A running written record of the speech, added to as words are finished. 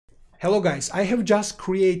Hello guys, I have just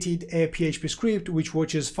created a PHP script which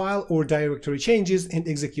watches file or directory changes and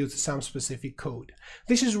executes some specific code.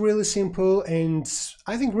 This is really simple and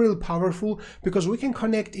I think really powerful because we can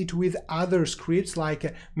connect it with other scripts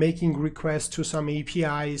like making requests to some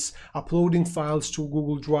APIs, uploading files to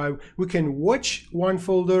Google Drive. We can watch one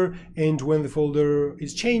folder, and when the folder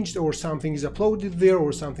is changed or something is uploaded there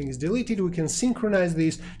or something is deleted, we can synchronize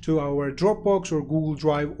this to our Dropbox or Google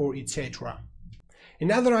Drive or etc.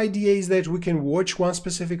 Another idea is that we can watch one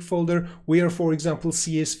specific folder where, for example,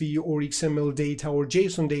 CSV or XML data or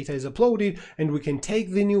JSON data is uploaded, and we can take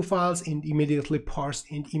the new files and immediately parse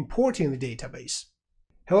and import in the database.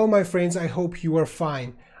 Hello my friends, I hope you are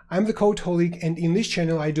fine. I'm the Codeholic, and in this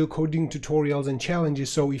channel I do coding tutorials and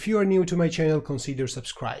challenges, so if you are new to my channel, consider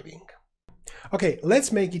subscribing. Okay,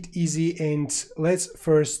 let's make it easy and let's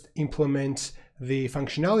first implement the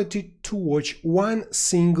functionality to watch one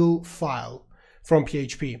single file from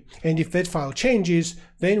PHP, and if that file changes,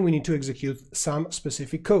 then we need to execute some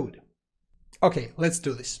specific code. Okay, let's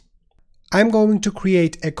do this. I'm going to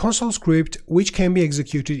create a console script which can be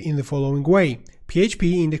executed in the following way: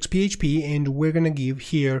 PHP index.php, and we're gonna give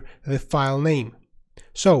here the file name.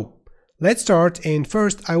 So let's start, and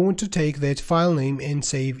first I want to take that file name and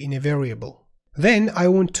save in a variable. Then I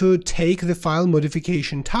want to take the file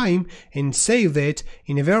modification time and save that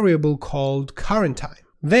in a variable called current time.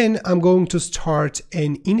 Then I'm going to start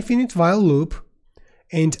an infinite while loop,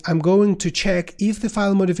 and I'm going to check if the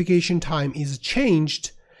file modification time is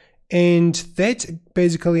changed, and that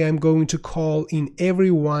basically I'm going to call in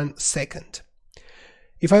every 1 second.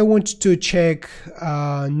 If I want to check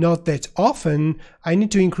not that often, I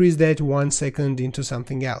need to increase that 1 second into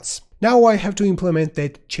something else. Now I have to implement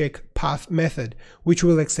that check path method, which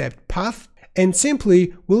will accept path and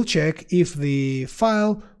simply will check if the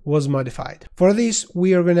file was modified. For this,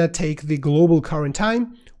 we are gonna take the global current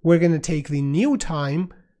time, we're gonna take the new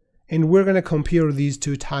time, and we're gonna compare these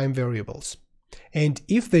two time variables. And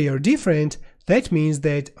if they are different, that means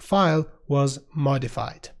that file was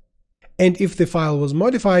modified. And if the file was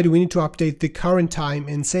modified, we need to update the current time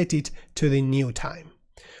and set it to the new time.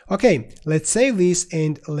 Okay, let's save this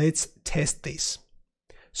and let's test this.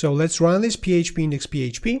 So let's run this PHP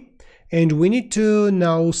index.php, and we need to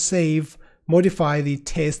now modify the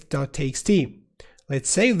test.txt. Let's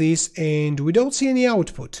save this, and we don't see any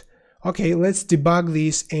output. Okay, let's debug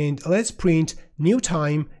this and let's print new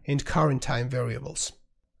time and current time variables.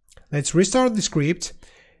 Let's restart the script,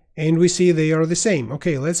 and we see they are the same.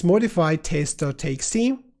 Okay, let's modify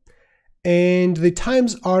test.txt, and the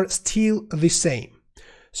times are still the same.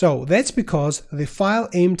 So that's because the file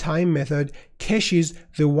aimTime method caches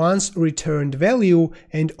the once returned value,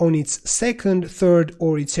 and on its second, third,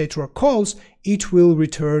 or etc. calls, it will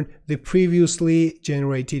return the previously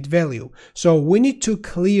generated value. So we need to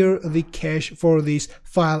clear the cache for this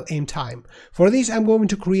file aimTime. For this, I'm going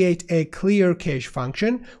to create a clear cache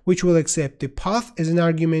function, which will accept the path as an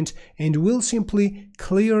argument and will simply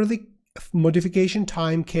clear the modification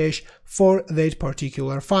time cache for that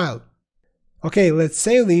particular file. Okay, let's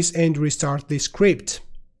save this and restart the script.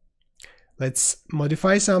 Let's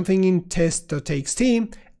modify something in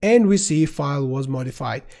test.txt, and we see file was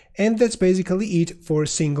modified. And that's basically it for a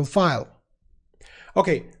single file.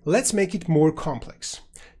 Okay, let's make it more complex.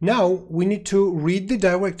 Now we need to read the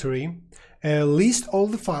directory, list all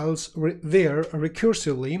the files there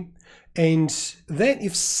recursively, and then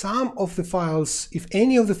if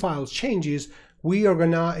any of the files changes, we are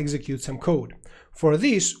gonna execute some code. For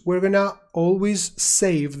this, we're gonna always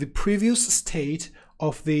save the previous state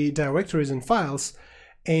of the directories and files,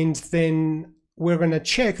 and then we're gonna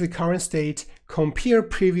check the current state, compare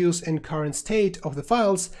previous and current state of the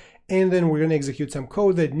files, and then we're gonna execute some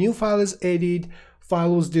code that new file is added,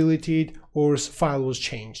 file was deleted, or file was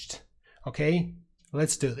changed. Okay,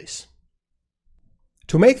 let's do this.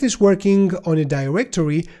 To make this working on a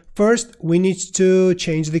directory, first we need to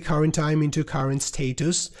change the current time into current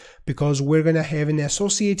status, because we're gonna have an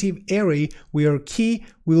associative array where key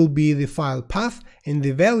will be the file path and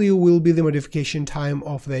the value will be the modification time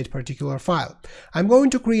of that particular file. I'm going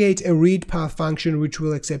to create a read path function which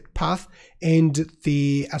will accept path and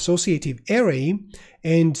the associative array,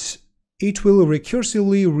 and it will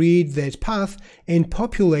recursively read that path and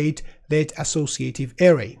populate that associative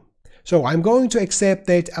array. So I'm going to accept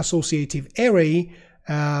that associative array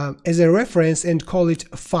as a reference and call it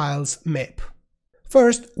files map.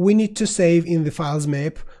 First, we need to save in the files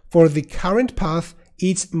map for the current path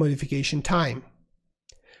its modification time.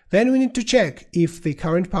 Then we need to check if the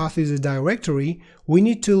current path is a directory. We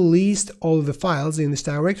need to list all the files in this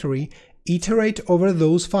directory, iterate over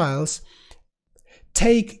those files,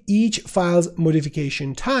 take each file's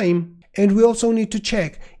modification time, and we also need to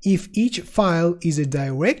check if each file is a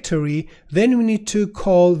directory, then we need to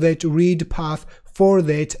call that read path for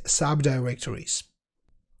that subdirectories.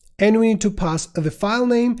 And we need to pass the file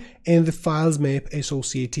name and the files map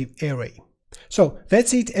associative array. So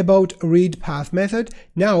that's it about read path method.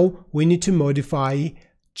 Now we need to modify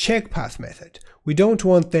check path method. We don't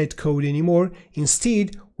want that code anymore.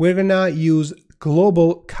 Instead, we're gonna use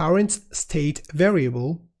global current state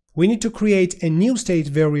variable. We need to create a new state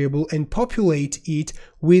variable and populate it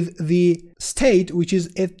with the state which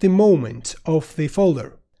is at the moment of the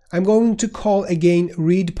folder. I'm going to call again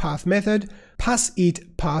read path method, pass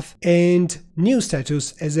it path and new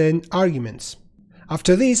status as an arguments.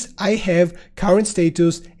 After this, I have current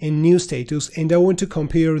status and new status, and I want to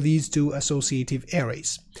compare these two associative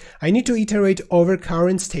arrays. I need to iterate over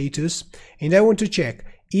current status, and I want to check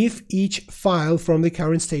if each file from the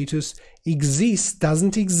current status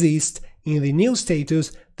doesn't exist in the new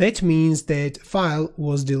status. That means that file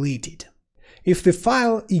was deleted. If the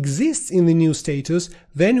file exists in the new status,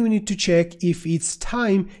 then we need to check if its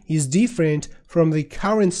time is different from the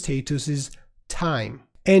current status's time.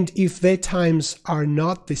 And if their times are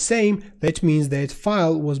not the same, that means that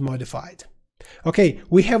file was modified. Okay,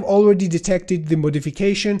 we have already detected the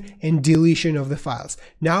modification and deletion of the files.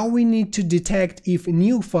 Now we need to detect if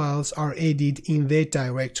new files are added in that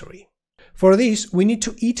directory. For this, we need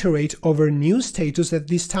to iterate over new status at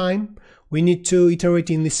this time. We need to iterate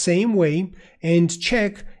in the same way and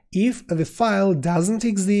check if the file doesn't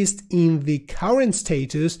exist in the current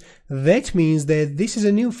status. That means that this is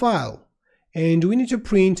a new file. And we need to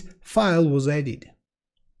print file was added.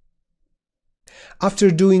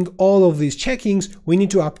 After doing all of these checkings, we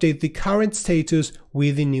need to update the current status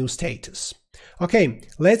with the new status. Okay,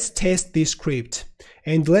 let's test this script,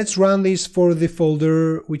 and let's run this for the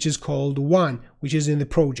folder which is called 1, which is in the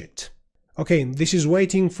project. Okay, this is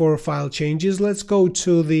waiting for file changes. Let's go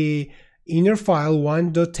to the inner file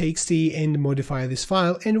 1.txt and modify this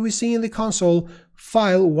file, and we see in the console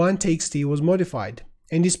file 1.txt was modified.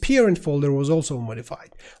 And this parent folder was also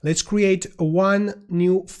modified. Let's create one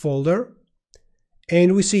new folder,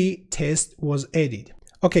 and we see test was added.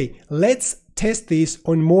 Okay, let's test this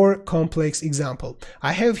on more complex example.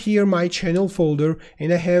 I have here my channel folder,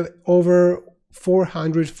 and I have over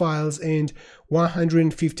 400 files and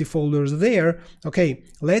 150 folders there. Okay,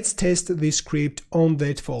 let's test this script on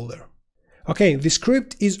that folder. Okay, the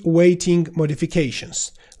script is waiting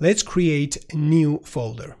modifications. Let's create a new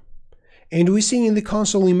folder. And we see in the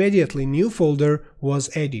console immediately new folder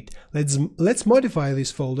was added. Let's modify this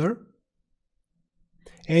folder.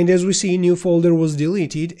 And as we see, new folder was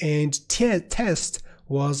deleted and test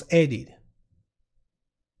was added.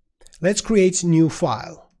 Let's create new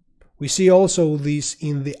file. We see also this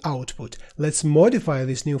in the output. Let's modify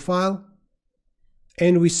this new file.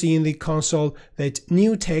 And we see in the console that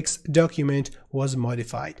new text document was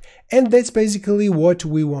modified. And that's basically what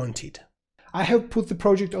we wanted. I have put the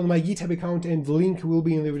project on my GitHub account, and the link will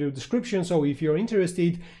be in the video description, so if you're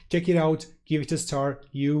interested, check it out, give it a star,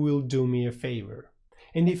 you will do me a favor.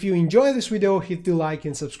 And if you enjoy this video, hit the like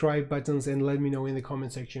and subscribe buttons and let me know in the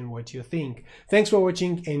comment section what you think. Thanks for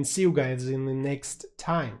watching, and see you guys in the next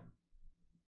time.